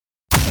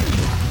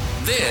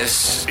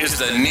This is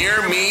the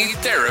Near Me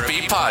Therapy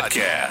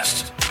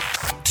Podcast.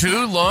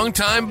 Two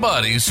longtime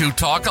buddies who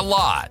talk a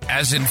lot.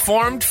 As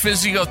informed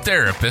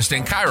physiotherapists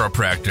and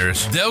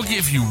chiropractors, they'll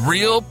give you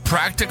real,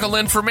 practical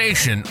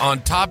information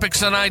on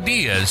topics and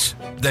ideas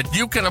that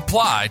you can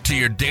apply to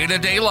your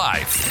day-to-day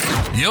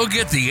life. You'll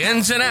get the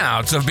ins and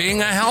outs of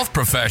being a health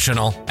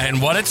professional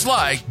and what it's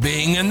like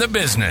being in the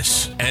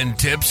business, and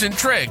tips and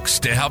tricks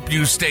to help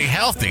you stay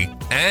healthy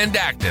and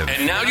active.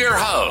 And now your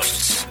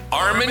hosts,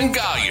 Armin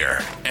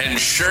Gayer and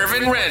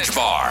Shervin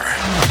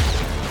Ranchbar.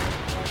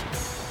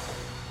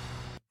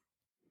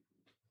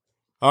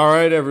 All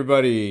right,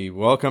 everybody.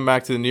 Welcome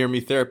back to the Near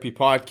Me Therapy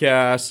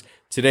Podcast.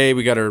 Today,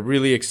 we got a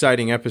really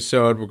exciting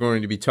episode. We're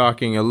going to be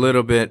talking a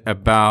little bit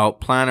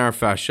about plantar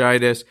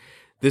fasciitis.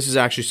 This is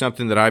actually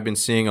something that I've been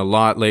seeing a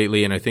lot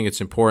lately, and I think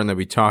it's important that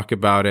we talk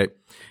about it.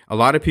 A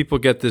lot of people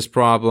get this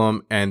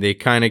problem, and they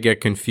kind of get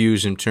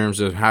confused in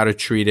terms of how to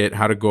treat it,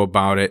 how to go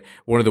about it.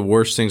 One of the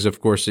worst things, of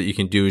course, that you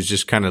can do is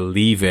just kind of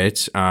leave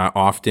it.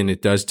 Often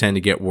it does tend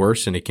to get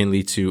worse, and it can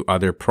lead to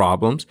other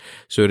problems.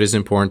 So it is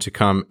important to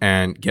come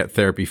and get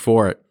therapy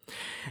for it.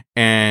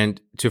 And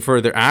to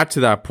further add to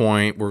that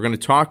point, we're going to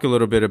talk a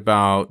little bit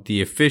about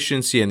the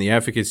efficiency and the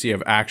efficacy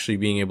of actually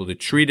being able to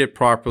treat it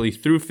properly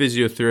through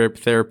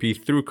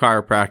physiotherapy, through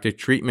chiropractic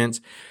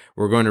treatments.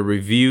 We're going to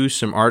review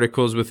some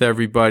articles with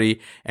everybody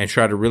and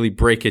try to really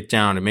break it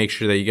down and make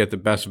sure that you get the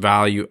best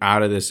value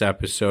out of this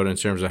episode in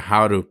terms of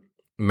how to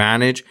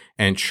manage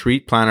and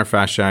treat plantar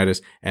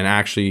fasciitis and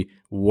actually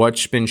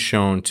what's been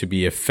shown to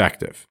be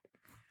effective.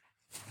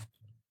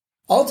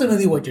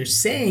 Ultimately, what you're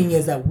saying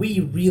is that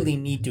we really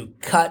need to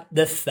cut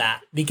the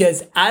fat,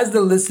 because as the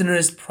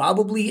listeners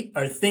probably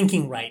are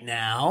thinking right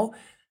now,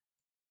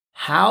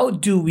 how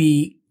do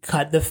we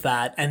cut the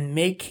fat and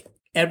make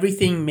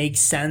everything make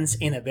sense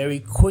in a very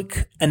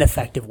quick and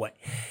effective way?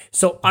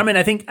 So, Armin,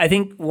 I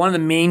think one of the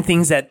main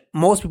things that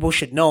most people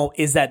should know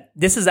is that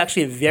this is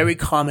actually a very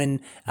common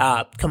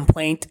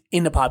complaint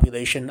in the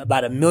population.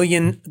 About 1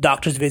 million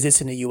doctor's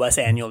visits in the U.S.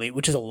 annually,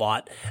 which is a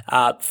lot.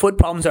 Foot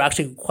problems are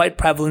actually quite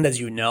prevalent, as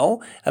you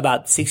know.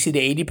 About 60 to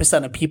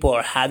 80% of people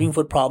are having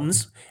foot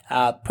problems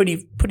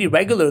pretty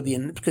regularly,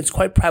 and it's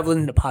quite prevalent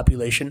in the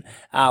population.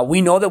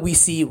 We know that we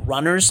see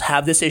runners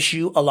have this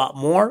issue a lot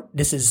more.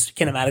 This is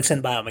kinematics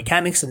and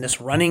biomechanics, and this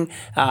running,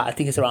 I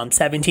think it's around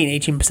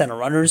 18% of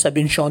runners have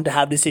been shown to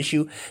have this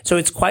issue. So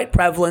it's quite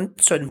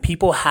prevalent. Certain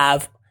people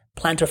have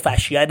plantar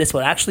fasciitis,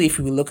 but actually, if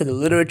we look at the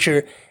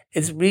literature,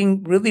 it's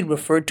being really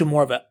referred to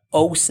more of a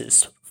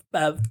osis.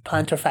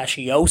 Plantar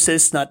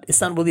fasciosis, it's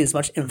not really as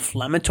much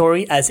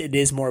inflammatory as it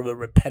is more of a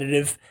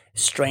repetitive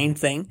strain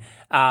thing.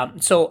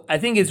 So I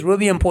think it's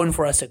really important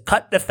for us to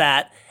cut the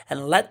fat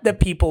and let the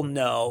people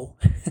know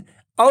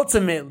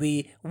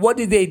ultimately what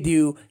do they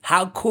do,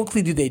 how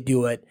quickly do they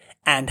do it,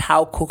 and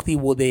how quickly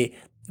will they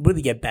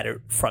really get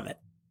better from it.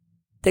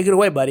 Take it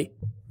away, buddy.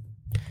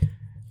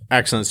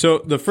 Excellent. So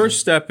the first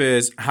step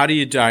is, how do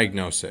you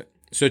diagnose it?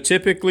 So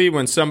typically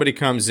when somebody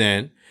comes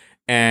in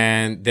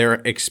and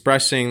they're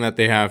expressing that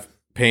they have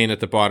pain at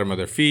the bottom of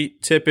their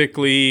feet,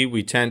 typically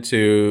we tend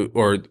to,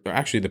 or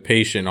actually the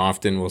patient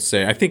often will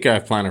say, I think I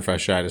have plantar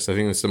fasciitis. I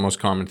think that's the most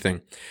common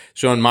thing.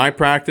 So in my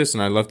practice,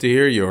 and I'd love to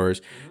hear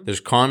yours, there's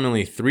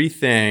commonly 3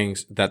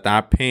 things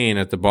that pain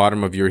at the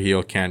bottom of your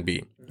heel can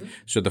be.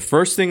 So the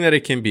first thing that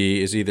it can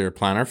be is either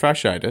plantar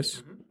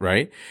fasciitis,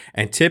 right?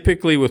 And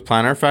typically with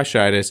plantar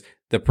fasciitis,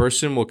 the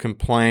person will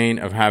complain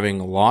of having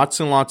lots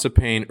and lots of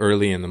pain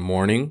early in the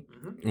morning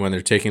when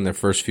they're taking their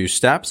first few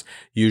steps.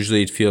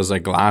 Usually it feels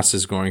like glass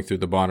is going through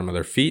the bottom of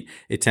their feet.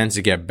 It tends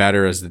to get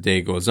better as the day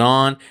goes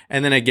on.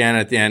 And then again,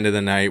 at the end of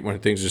the night, when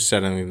things are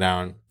settling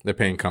down, the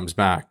pain comes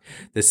back.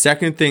 The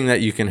second thing that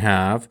you can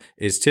have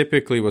is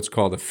typically what's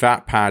called a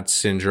fat pad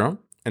syndrome.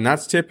 And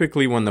that's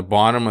typically when the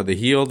bottom of the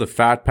heel, the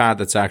fat pad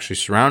that's actually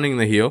surrounding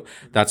the heel,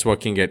 that's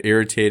what can get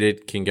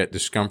irritated, can get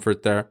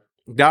discomfort there.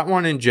 That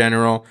one in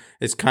general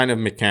is kind of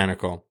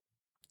mechanical.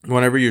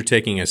 Whenever you're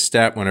taking a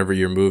step, whenever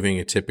you're moving,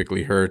 it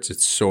typically hurts.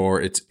 It's sore.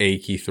 It's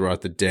achy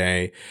throughout the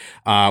day.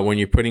 When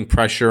you're putting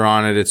pressure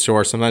on it, it's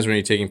sore. Sometimes when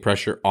you're taking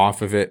pressure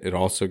off of it, it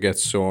also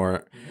gets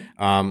sore.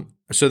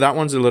 So that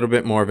one's a little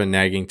bit more of a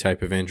nagging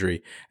type of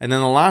injury. And then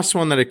the last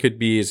one that it could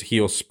be is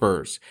heel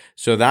spurs.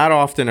 So that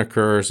often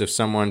occurs if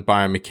someone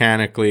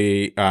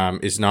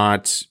biomechanically is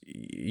not,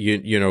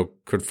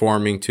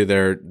 conforming to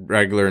their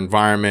regular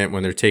environment.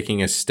 When they're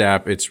taking a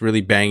step, it's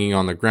really banging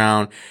on the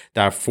ground.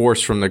 That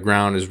force from the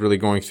ground is really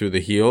going through the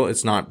heel.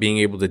 It's not being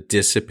able to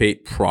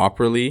dissipate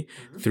properly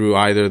through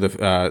either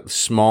the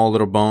small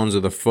little bones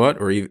of the foot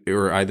or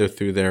either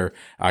through their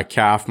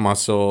calf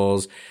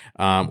muscles,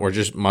 or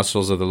just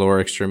muscles of the lower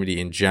extremity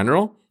in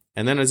general.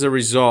 And then as a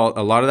result,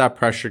 a lot of that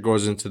pressure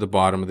goes into the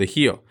bottom of the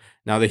heel.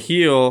 Now the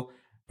heel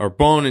or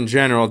bone in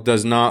general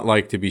does not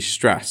like to be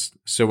stressed.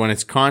 So when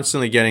it's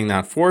constantly getting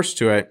that force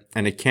to it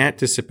and it can't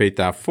dissipate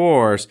that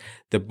force,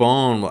 the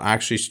bone will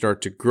actually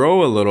start to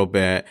grow a little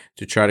bit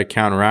to try to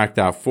counteract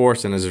that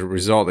force. And as a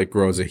result, it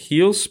grows a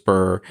heel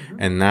spur,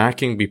 and that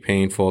can be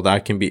painful.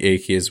 That can be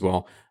achy as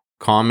well.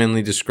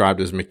 commonly described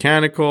as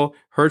mechanical,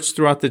 hurts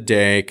throughout the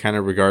day, kind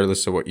of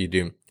regardless of what you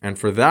do. And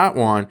for that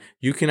one,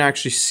 you can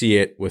actually see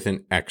it with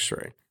an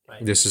x-ray.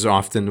 Right. This is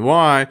often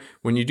why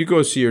when you do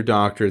go see your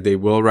doctor, they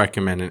will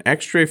recommend an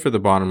x-ray for the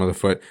bottom of the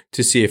foot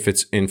to see if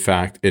it's, in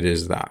fact, it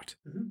is that.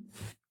 Mm-hmm.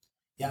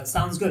 Yeah,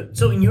 sounds good.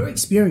 So in your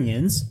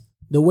experience,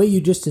 the way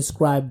you just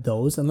described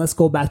those, and let's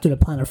go back to the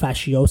plantar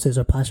fasciosis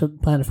or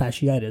plantar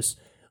fasciitis,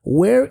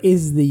 where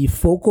is the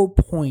focal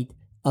point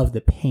of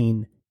the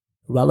pain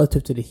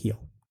relative to the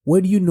heel?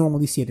 Where do you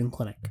normally see it in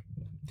clinic?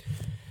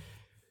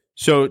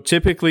 So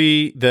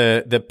typically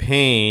the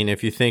pain,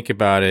 if you think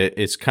about it,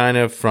 it's kind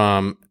of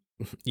from,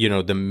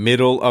 the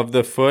middle of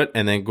the foot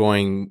and then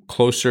going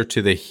closer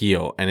to the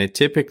heel. And it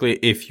typically,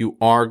 if you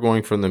are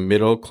going from the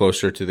middle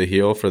closer to the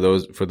heel, for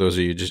those of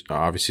you just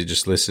obviously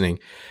just listening,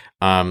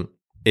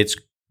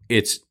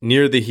 it's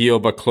near the heel,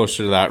 but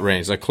closer to that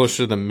range, like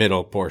closer to the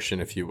middle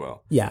portion, if you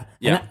will. Yeah.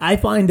 And I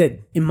find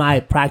that in my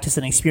practice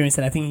and experience,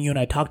 and I think you and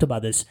I talked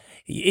about this,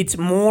 it's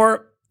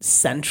more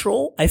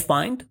central, I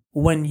find,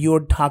 when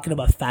you're talking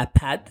about fat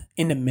pad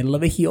in the middle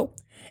of a heel.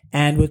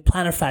 And with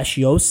plantar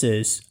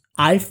fasciosis,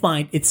 I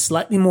find it's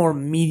slightly more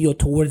medial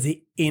towards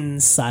the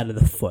inside of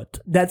the foot.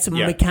 That's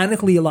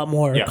mechanically a lot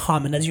more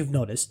common, as you've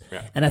noticed.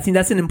 Yeah. And I think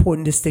that's an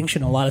important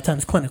distinction a lot of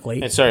times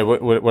clinically. And sorry,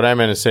 what I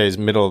meant to say is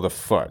middle of the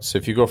foot. So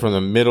if you go from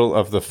the middle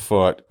of the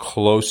foot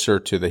closer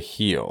to the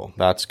heel,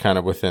 that's kind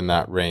of within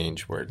that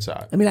range where it's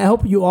at. I mean, I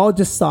hope you all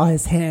just saw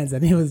his hands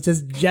and he was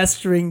just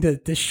gesturing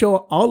to show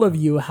all of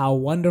you how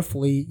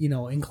wonderfully,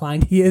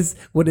 inclined he is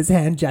with his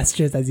hand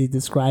gestures as he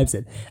describes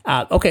it.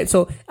 Okay,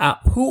 so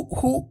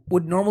who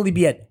would normally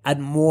be at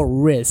more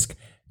risk?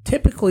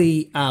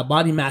 Typically,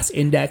 body mass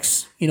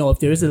index, if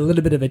there is a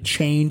little bit of a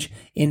change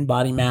in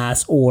body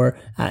mass or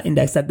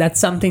index,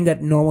 that's something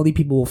that normally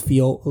people will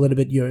feel a little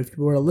bit. If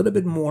we're a little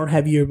bit more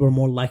heavier, we're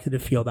more likely to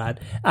feel that.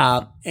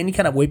 Any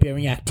kind of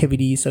weight-bearing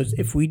activity. So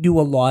if we do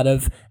a lot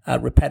of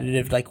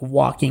repetitive, like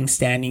walking,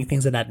 standing,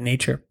 things of that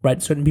nature,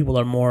 right? Certain people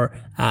are more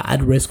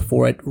at risk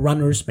for it.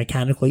 Runners,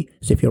 mechanically.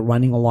 So if you're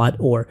running a lot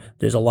or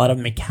there's a lot of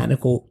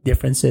mechanical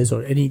differences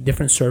or any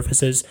different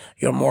surfaces,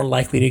 you're more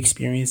likely to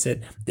experience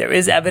it. There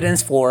is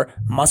evidence for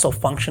muscle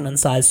function and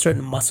size,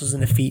 certain muscles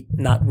in the feet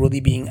not really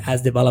being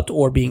as developed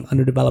or being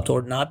underdeveloped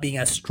or not being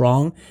as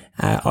strong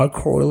are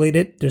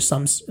correlated. There's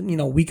some,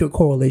 weaker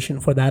correlation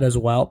for that as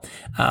well.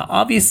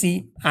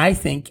 Obviously, I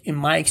think in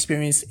my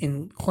experience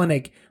in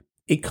clinic,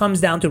 it comes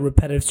down to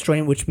repetitive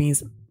strain, which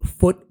means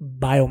foot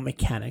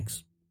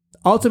biomechanics.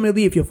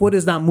 Ultimately, if your foot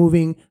is not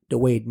moving the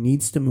way it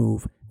needs to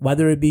move,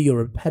 whether it be your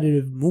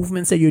repetitive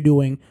movements that you're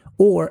doing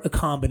or a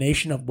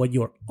combination of what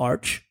your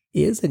arch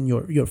is in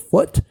your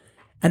foot,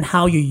 and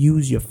how you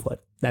use your foot,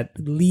 that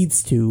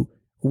leads to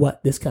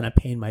what this kind of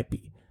pain might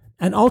be.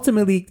 And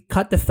ultimately,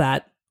 cut the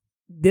fat.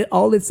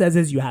 All it says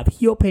is you have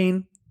heel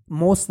pain,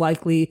 most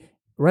likely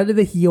right at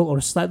the heel or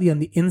slightly on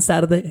the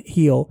inside of the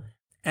heel.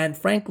 And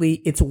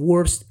frankly, it's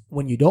worse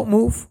when you don't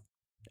move,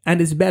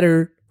 and it's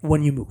better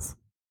when you move.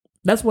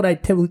 That's what I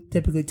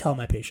typically tell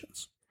my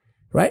patients,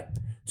 right?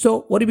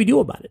 So what do we do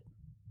about it?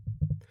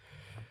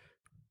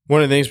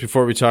 One of the things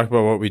before we talk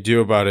about what we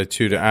do about it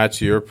too, to add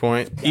to your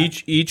point,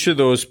 each of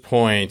those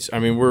points, I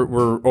mean, we're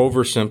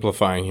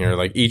oversimplifying here.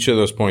 Like each of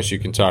those points, you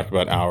can talk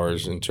about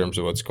hours in terms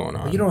of what's going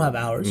on. You don't have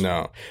hours.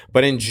 No.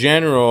 But in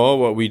general,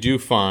 what we do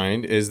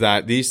find is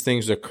that these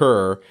things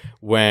occur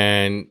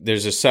when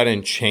there's a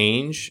sudden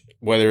change,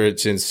 whether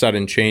it's a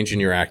sudden change in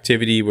your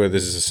activity, whether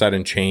there's a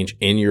sudden change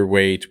in your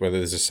weight, whether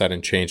there's a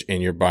sudden change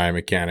in your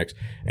biomechanics.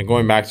 And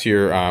going back to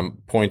your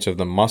points of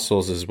the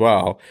muscles as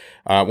well,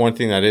 one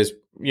thing that is,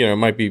 it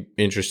might be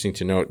interesting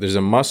to note, there's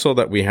a muscle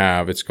that we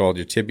have. It's called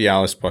your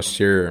tibialis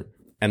posterior.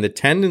 And the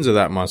tendons of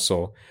that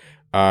muscle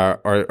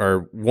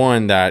are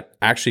one that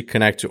actually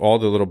connect to all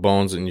the little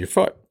bones in your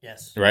foot.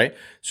 Yes. Right?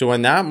 So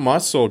when that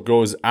muscle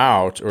goes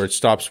out or it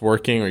stops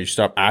working or you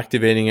stop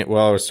activating it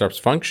well or it stops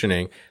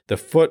functioning, the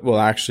foot will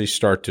actually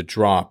start to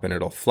drop and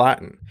it'll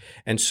flatten.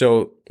 And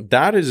so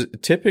that is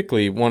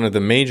typically one of the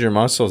major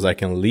muscles that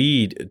can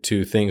lead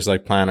to things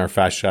like plantar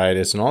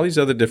fasciitis and all these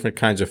other different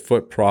kinds of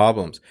foot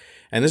problems.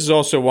 And this is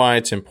also why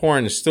it's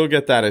important to still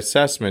get that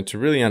assessment to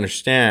really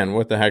understand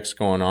what the heck's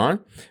going on.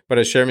 But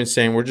as Sherman's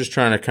saying, we're just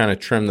trying to kind of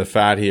trim the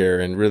fat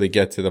here and really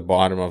get to the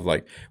bottom of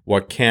like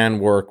what can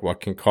work, what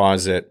can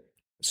cause it,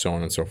 so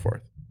on and so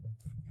forth.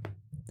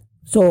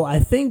 So I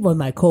think what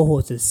my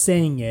co-host is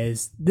saying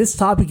is this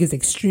topic is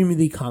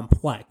extremely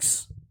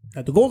complex.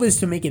 Now, the goal is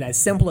to make it as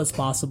simple as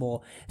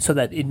possible so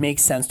that it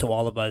makes sense to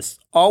all of us.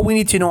 All we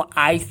need to know,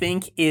 I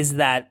think, is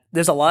that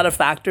there's a lot of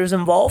factors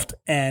involved.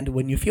 And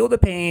when you feel the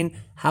pain,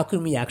 how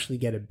can we actually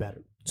get it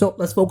better? So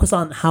let's focus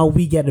on how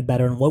we get it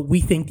better and what we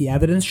think the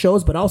evidence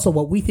shows, but also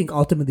what we think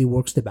ultimately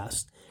works the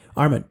best.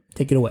 Armin,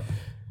 take it away.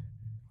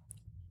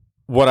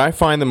 What I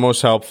find the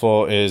most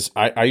helpful is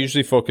I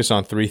usually focus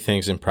on three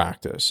things in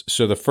practice.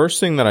 So the first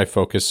thing that I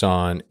focus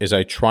on is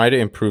I try to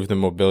improve the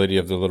mobility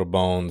of the little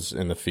bones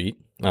in the feet.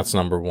 That's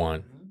number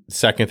one. The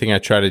second thing I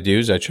try to do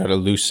is I try to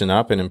loosen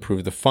up and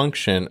improve the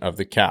function of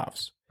the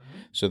calves.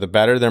 So the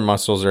better their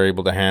muscles are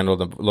able to handle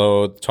the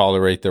load,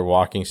 tolerate their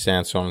walking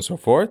stance, so on and so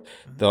forth,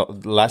 the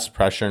less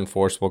pressure and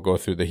force will go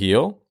through the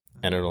heel,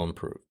 and it'll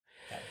improve.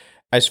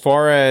 As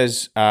far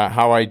as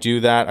how I do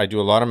that, I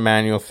do a lot of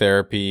manual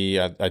therapy.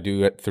 I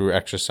do it through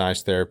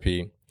exercise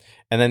therapy.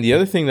 And then the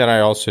other thing that I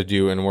also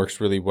do and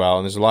works really well,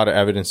 and there's a lot of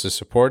evidence to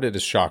support it,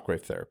 is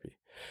shockwave therapy.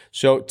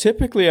 So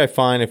typically I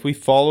find if we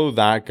follow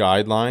that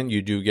guideline,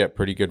 you do get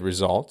pretty good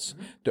results.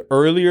 The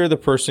earlier the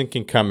person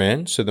can come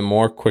in, so the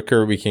more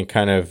quicker we can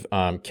kind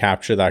of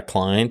capture that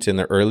client in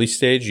the early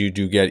stage, you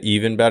do get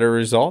even better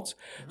results.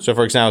 So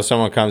for example, if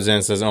someone comes in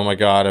and says, oh my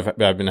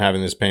God, I've been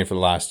having this pain for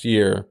the last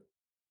year,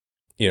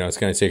 it's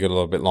going to take it a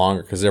little bit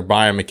longer because their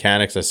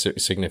biomechanics has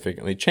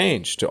significantly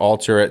changed to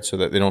alter it so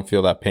that they don't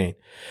feel that pain.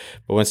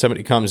 But when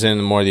somebody comes in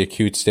the more the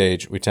acute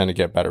stage, we tend to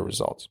get better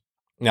results.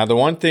 Now, the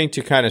one thing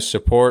to kind of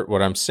support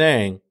what I'm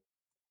saying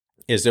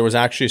is there was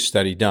actually a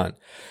study done.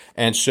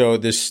 And so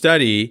this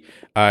study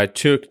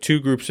took two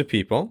groups of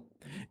people,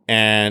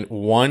 and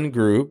one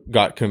group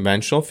got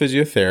conventional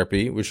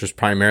physiotherapy, which was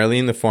primarily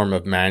in the form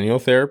of manual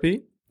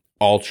therapy,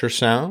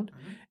 ultrasound,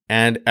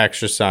 and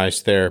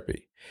exercise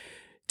therapy.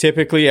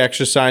 Typically,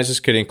 exercises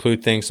could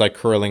include things like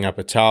curling up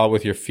a towel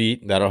with your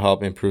feet. That'll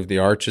help improve the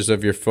arches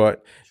of your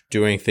foot.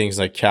 Doing things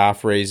like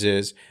calf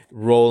raises,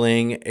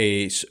 rolling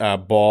a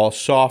ball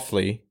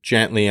softly,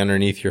 gently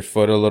underneath your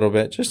foot a little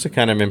bit, just to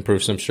kind of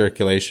improve some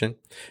circulation.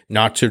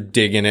 Not to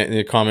dig in it.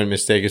 The common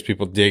mistake is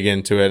people dig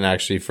into it and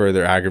actually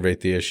further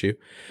aggravate the issue.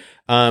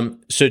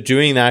 So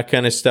doing that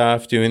kind of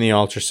stuff, doing the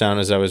ultrasound,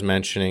 as I was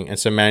mentioning, and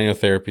some manual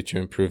therapy to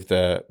improve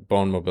the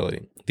bone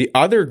mobility. The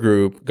other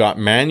group got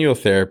manual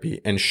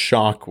therapy and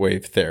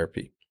shockwave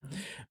therapy,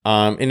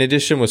 in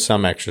addition with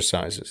some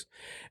exercises.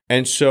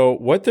 And so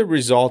what the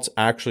results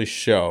actually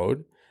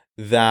showed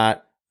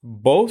that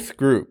both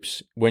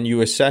groups, when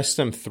you assess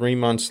them 3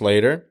 months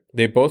later,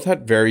 they both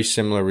had very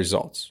similar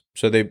results.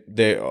 So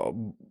they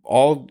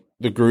all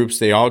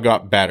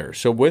got better.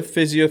 So with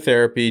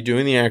physiotherapy,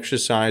 doing the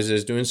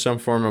exercises, doing some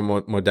form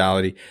of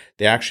modality,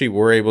 they actually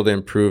were able to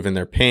improve in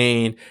their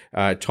pain,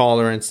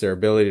 tolerance, their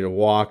ability to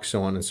walk,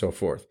 so on and so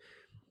forth.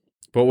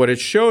 But what it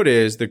showed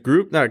is the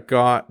group that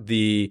got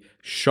the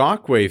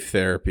shockwave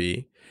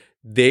therapy,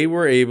 they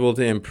were able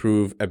to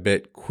improve a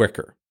bit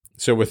quicker.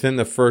 So within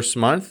the first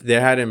month, they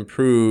had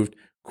improved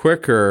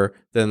quicker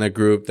than the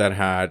group that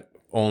had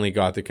only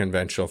got the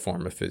conventional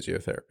form of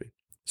physiotherapy.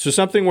 So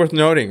something worth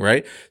noting,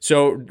 right?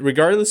 So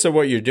regardless of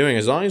what you're doing,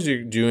 as long as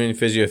you're doing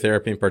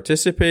physiotherapy and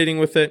participating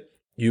with it,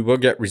 you will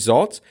get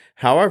results.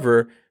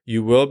 However,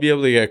 you will be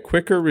able to get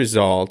quicker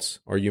results,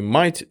 or you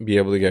might be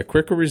able to get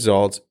quicker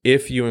results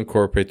if you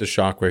incorporate the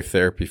shockwave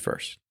therapy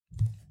first.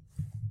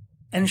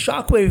 And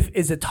shockwave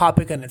is a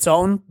topic on its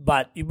own,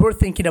 but we're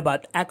thinking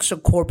about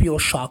extracorporeal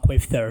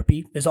shockwave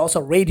therapy. There's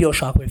also radio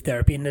shockwave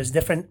therapy, and there's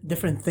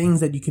different things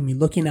that you can be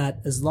looking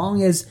at as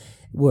long as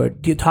we're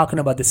talking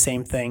about the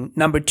same thing.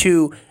 Number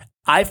two,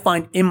 I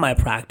find in my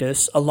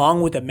practice,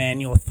 along with the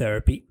manual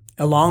therapy,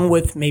 along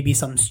with maybe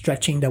some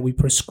stretching that we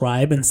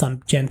prescribe and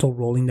some gentle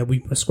rolling that we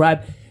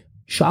prescribe,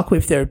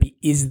 shockwave therapy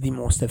is the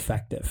most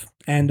effective.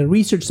 And the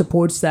research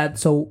supports that.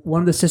 So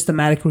one of the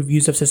systematic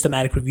reviews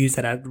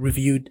that I've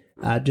reviewed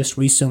just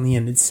recently,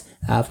 and it's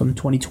from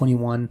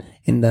 2021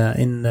 in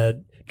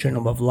the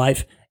Journal of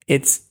Life,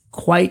 it's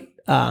quite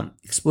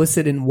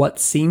explicit in what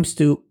seems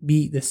to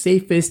be the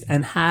safest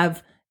and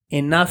have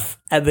enough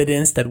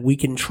evidence that we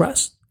can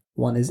trust.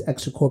 One is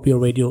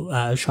extracorporeal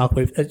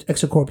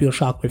extracorporeal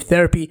shockwave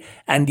therapy,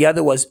 and the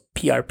other was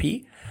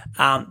PRP.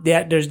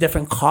 There's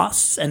different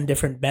costs and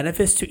different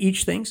benefits to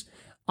each things.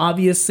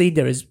 Obviously,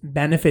 there is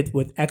benefit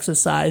with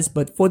exercise,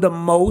 but for the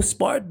most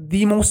part,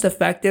 the most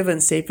effective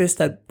and safest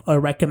that are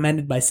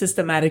recommended by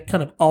systematic,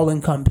 kind of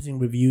all-encompassing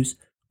reviews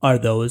are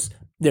those.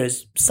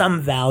 There's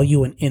some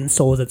value in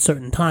insoles at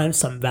certain times,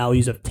 some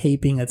values of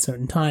taping at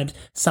certain times,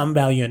 some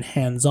value in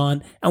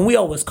hands-on, and we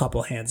always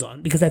couple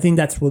hands-on because I think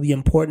that's really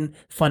important,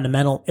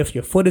 fundamental. If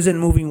your foot isn't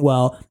moving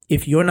well,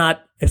 if you're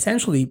not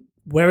essentially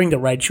wearing the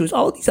right shoes,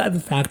 all of these other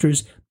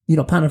factors,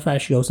 plantar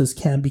fasciosis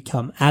can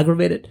become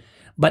aggravated.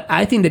 But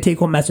I think the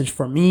take-home message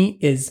for me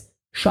is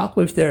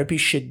shockwave therapy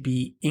should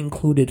be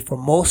included for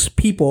most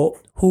people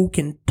who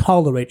can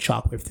tolerate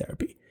shockwave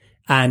therapy.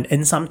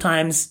 And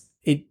sometimes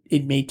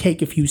it may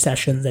take a few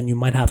sessions and you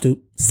might have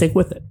to stick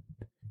with it.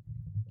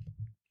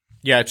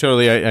 Yeah,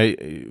 totally.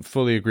 I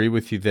fully agree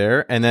with you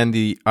there. And then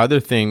the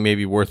other thing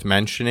maybe worth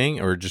mentioning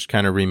or just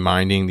kind of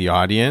reminding the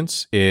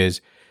audience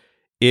is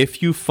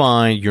if you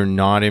find you're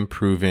not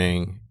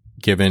improving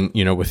given,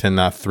 within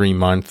that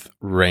 3-month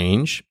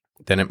range,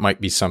 then it might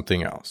be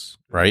something else,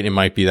 right? It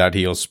might be that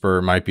heel spur,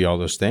 it might be all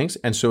those things.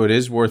 And so it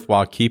is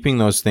worthwhile keeping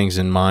those things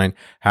in mind,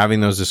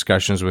 having those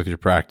discussions with your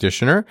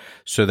practitioner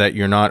so that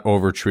you're not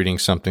over-treating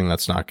something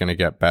that's not going to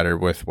get better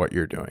with what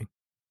you're doing.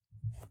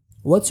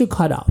 What's your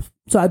cutoff?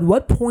 So at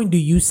what point do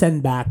you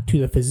send back to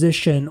the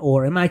physician,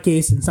 or in my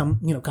case, in some,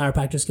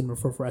 chiropractors can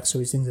refer for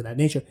x-rays, things of that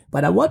nature.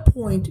 But at what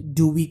point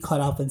do we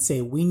cut off and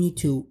say we need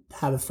to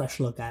have a fresh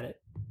look at it?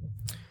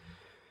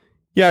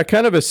 Yeah,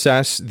 kind of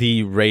assess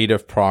the rate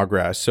of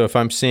progress. So if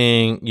I'm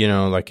seeing,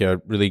 like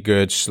a really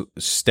good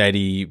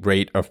steady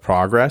rate of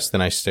progress,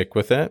 then I stick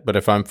with it. But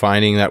if I'm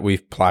finding that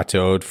we've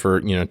plateaued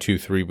for,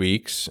 2-3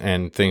 weeks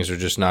and things are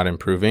just not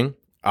improving,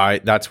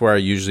 that's where I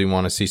usually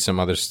want to see some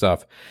other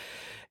stuff.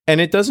 And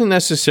it doesn't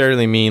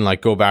necessarily mean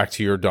like go back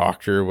to your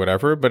doctor or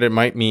whatever, but it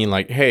might mean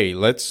like, hey,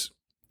 let's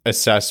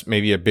assess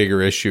maybe a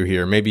bigger issue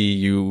here. Maybe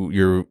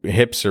your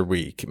hips are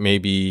weak.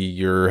 Maybe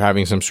you're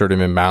having some sort of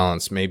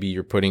imbalance. Maybe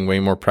you're putting way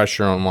more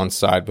pressure on one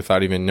side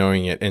without even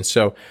knowing it. And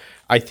so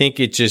I think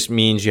it just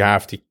means you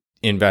have to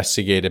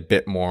investigate a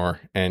bit more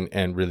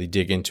and really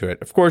dig into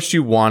it. Of course,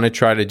 you want to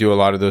try to do a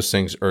lot of those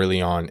things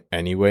early on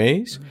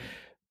anyways.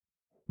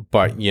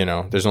 But,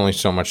 there's only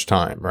so much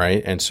time,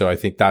 right? And so I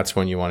think that's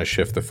when you want to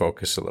shift the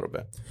focus a little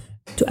bit.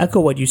 To echo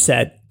what you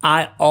said,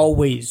 I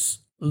always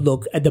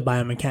look at the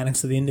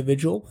biomechanics of the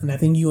individual. And I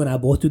think you and I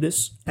both do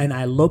this. And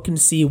I look and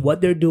see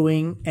what they're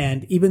doing.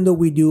 And even though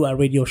we do our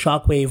radio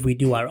shockwave, we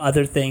do our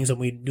other things, and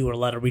we do a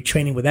lot of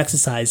retraining with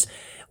exercise,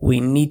 we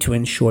need to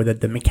ensure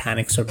that the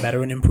mechanics are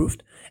better and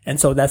improved. And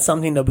so that's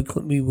something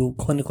that we will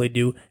clinically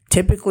do.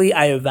 Typically,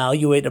 I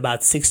evaluate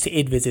about 6 to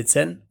 8 visits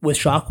in with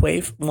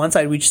shockwave. Once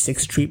I reach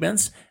 6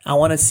 treatments, I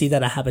want to see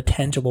that I have a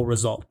tangible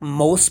result.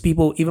 Most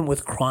people, even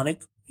with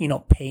chronic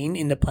pain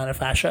in the plantar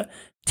fascia,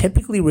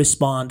 typically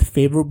respond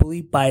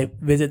favorably by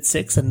visit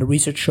 6. And the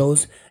research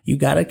shows you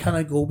got to kind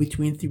of go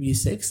between 3 to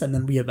 6 and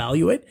then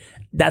reevaluate.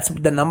 That's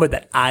the number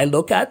that I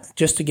look at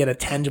just to get a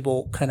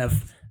tangible kind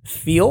of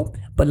feel.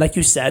 But like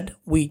you said,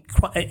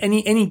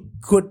 any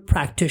good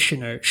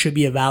practitioner should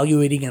be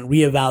evaluating and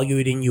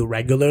reevaluating you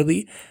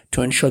regularly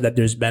to ensure that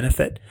there's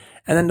benefit.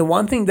 And then the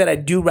one thing that I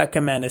do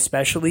recommend,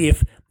 especially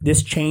if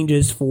this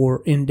changes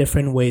in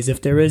different ways,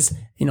 if there is,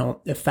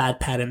 a fat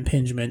pad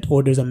impingement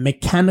or there's a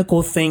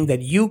mechanical thing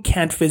that you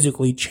can't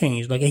physically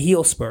change, like a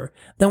heel spur,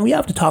 then we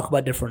have to talk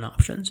about different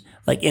options,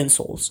 like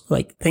insoles,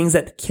 like things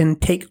that can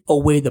take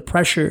away the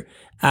pressure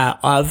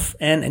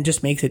and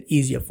just makes it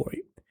easier for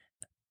you.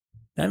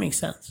 That makes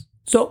sense.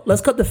 So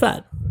let's cut the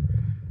fat.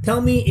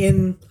 Tell me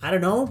in,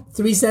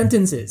 3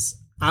 sentences.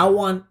 I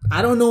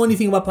don't know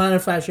anything about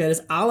plantar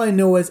fasciitis. All I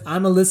know is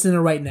I'm a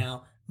listener right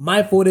now.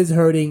 My foot is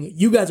hurting.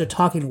 You guys are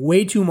talking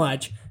way too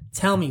much.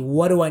 Tell me,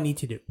 what do I need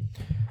to do?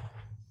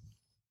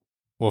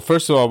 Well,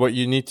 first of all, what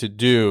you need to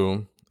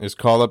do is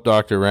call up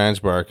Dr.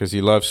 Ransbar because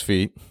he loves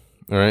feet.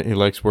 All right. He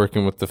likes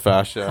working with the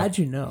fascia. How'd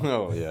you know?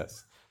 Oh,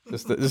 yes.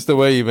 Just the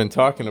way you've been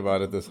talking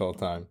about it this whole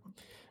time.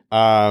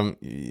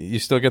 You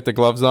still get the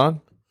gloves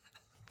on?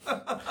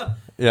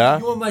 Yeah.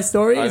 You want my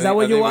story? Is that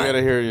what you want? I got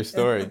to hear your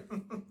story.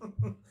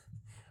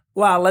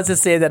 Well, let's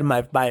just say that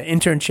my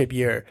internship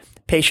year,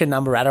 patient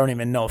number, I don't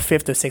even know,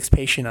 5th or 6th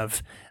patient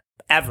of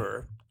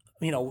ever,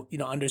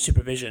 under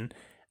supervision.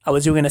 I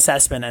was doing an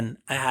assessment and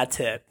I had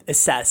to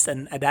assess.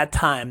 And at that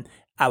time,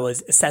 I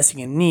was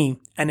assessing a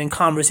knee and in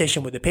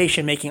conversation with the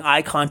patient, making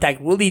eye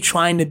contact, really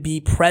trying to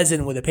be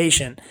present with the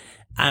patient.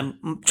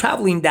 I'm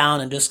traveling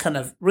down and just kind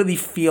of really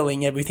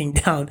feeling everything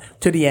down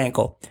to the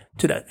ankle,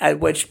 at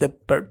which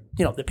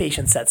the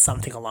patient said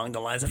something along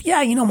the lines of,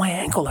 yeah, my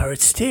ankle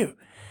hurts too.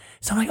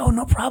 So I'm like, oh,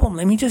 no problem.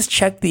 Let me just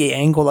check the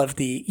angle of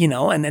the,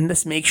 and then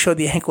just make sure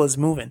the ankle is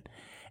moving.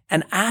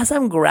 And as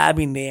I'm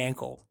grabbing the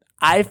ankle,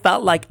 I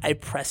felt like I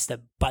pressed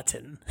a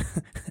button.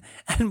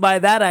 And by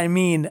that, I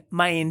mean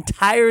my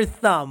entire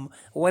thumb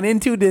went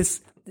into this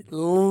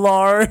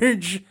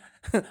large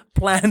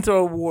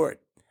plantar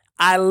wart.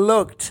 I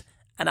looked,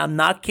 and I'm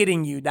not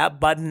kidding you, that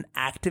button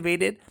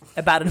activated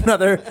about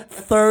another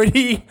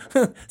 30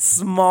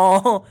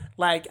 small,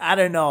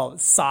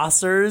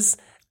 saucers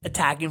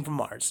attacking from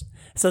Mars.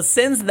 So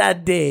since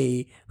that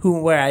day,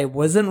 where I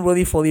wasn't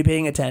really fully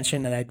paying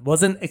attention and I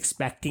wasn't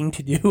expecting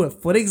to do a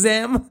foot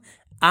exam,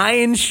 I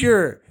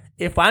ensure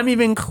if I'm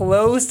even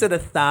close to the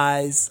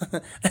thighs,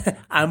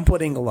 I'm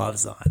putting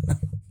gloves on.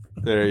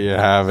 There you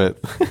have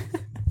it.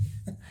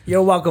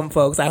 You're welcome,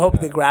 folks. I hope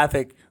the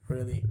graphic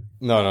really...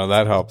 No,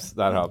 that helps.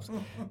 That helps.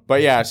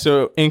 But yeah,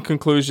 so in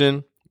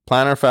conclusion,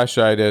 plantar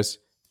fasciitis,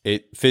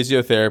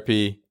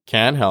 physiotherapy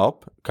can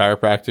help.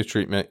 Chiropractic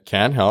treatment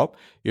can help.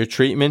 Your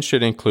treatment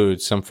should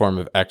include some form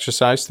of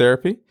exercise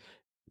therapy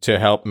to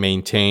help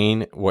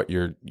maintain what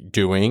you're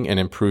doing and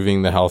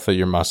improving the health of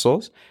your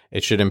muscles.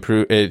 It should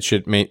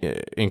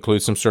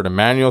include some sort of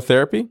manual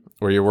therapy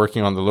where you're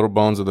working on the little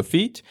bones of the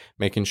feet,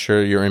 making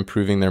sure you're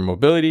improving their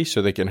mobility so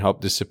they can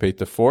help dissipate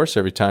the force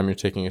every time you're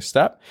taking a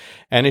step.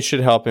 And it should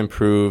help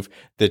improve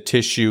the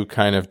tissue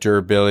kind of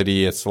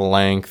durability, its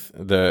length,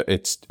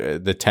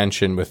 the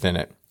tension within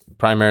it,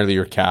 primarily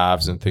your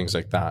calves and things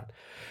like that.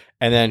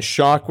 And then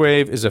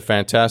shockwave is a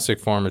fantastic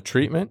form of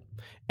treatment.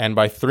 And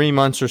by 3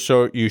 months or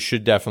so, you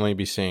should definitely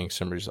be seeing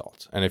some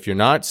results. And if you're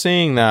not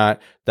seeing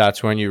that,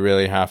 that's when you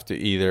really have to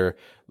either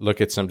look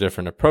at some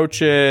different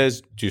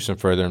approaches, do some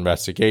further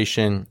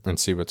investigation, and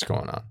see what's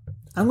going on.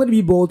 I'm going to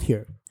be bold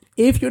here.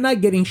 If you're not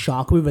getting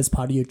shockwave as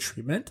part of your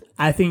treatment,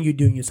 I think you're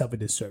doing yourself a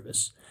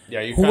disservice.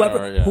 Yeah,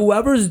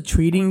 whoever's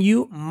treating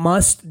you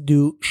must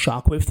do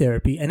shockwave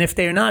therapy. And if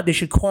they're not, they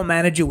should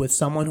co-manage it with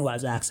someone who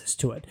has access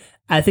to it.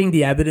 I think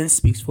the evidence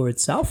speaks for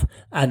itself,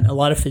 and a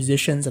lot of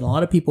physicians and a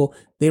lot of people,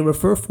 they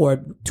refer for it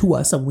to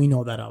us, and we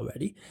know that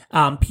already.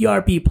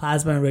 PRP,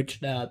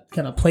 plasma-enriched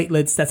kind of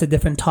platelets, that's a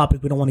different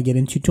topic we don't want to get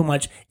into too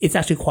much. It's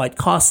actually quite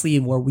costly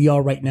in where we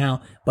are right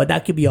now, but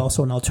that could be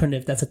also an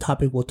alternative. That's a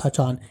topic we'll touch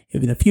on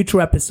in a future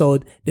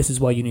episode. This is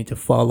why you need to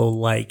follow,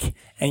 like,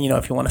 and,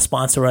 if you want to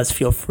sponsor us,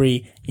 feel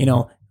free,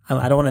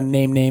 I don't want to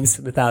name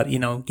names without,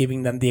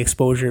 giving them the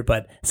exposure,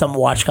 but some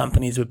watch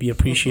companies would be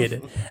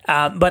appreciated.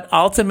 But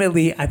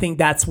ultimately, I think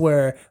that's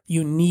where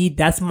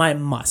that's my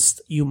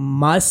must. You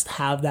must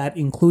have that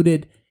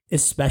included,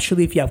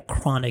 especially if you have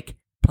chronic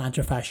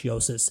plantar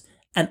fasciosis.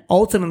 And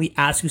ultimately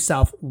ask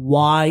yourself,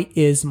 why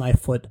is my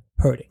foot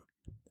hurting?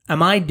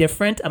 Am I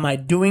different? Am I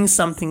doing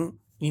something,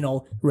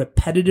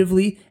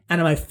 repetitively?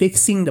 And am I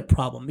fixing the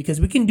problem?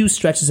 Because we can do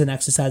stretches and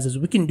exercises.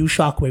 We can do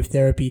shockwave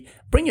therapy,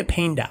 bring your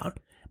pain down.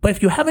 But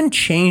if you haven't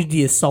changed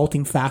the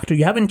assaulting factor,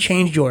 you haven't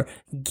changed your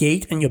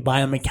gait and your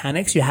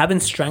biomechanics, you haven't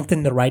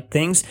strengthened the right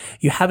things,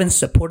 you haven't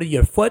supported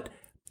your foot,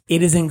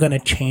 it isn't going to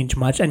change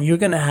much. And you're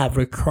going to have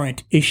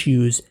recurrent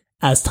issues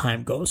as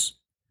time goes.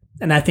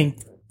 And I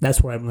think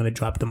that's where I'm going to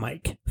drop the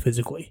mic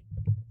physically.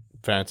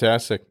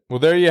 Fantastic. Well,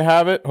 there you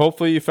have it.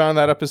 Hopefully you found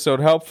that episode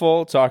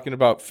helpful, talking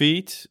about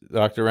feet,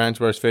 Dr.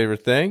 Ranswar's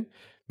favorite thing.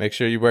 Make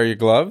sure you wear your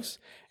gloves.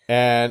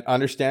 And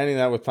understanding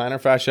that with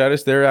plantar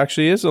fasciitis, there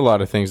actually is a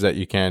lot of things that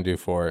you can do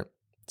for it.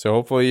 So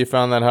hopefully you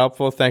found that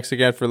helpful. Thanks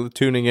again for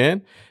tuning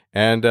in,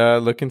 and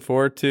looking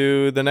forward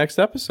to the next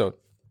episode.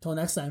 Till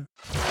next time.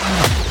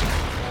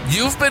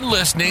 You've been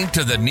listening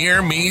to the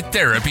Near Me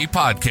Therapy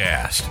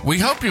Podcast. We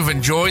hope you've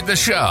enjoyed the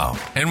show,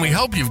 and we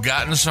hope you've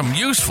gotten some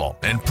useful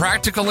and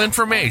practical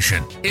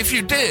information. If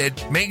you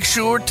did, make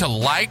sure to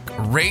like,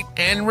 rate,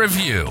 and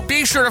review.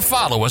 Be sure to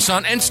follow us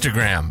on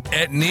Instagram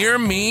at Near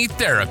Me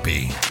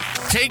Therapy.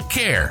 Take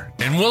care,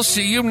 and we'll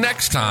see you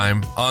next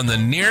time on the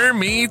Near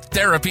Me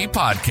Therapy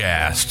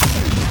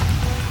Podcast.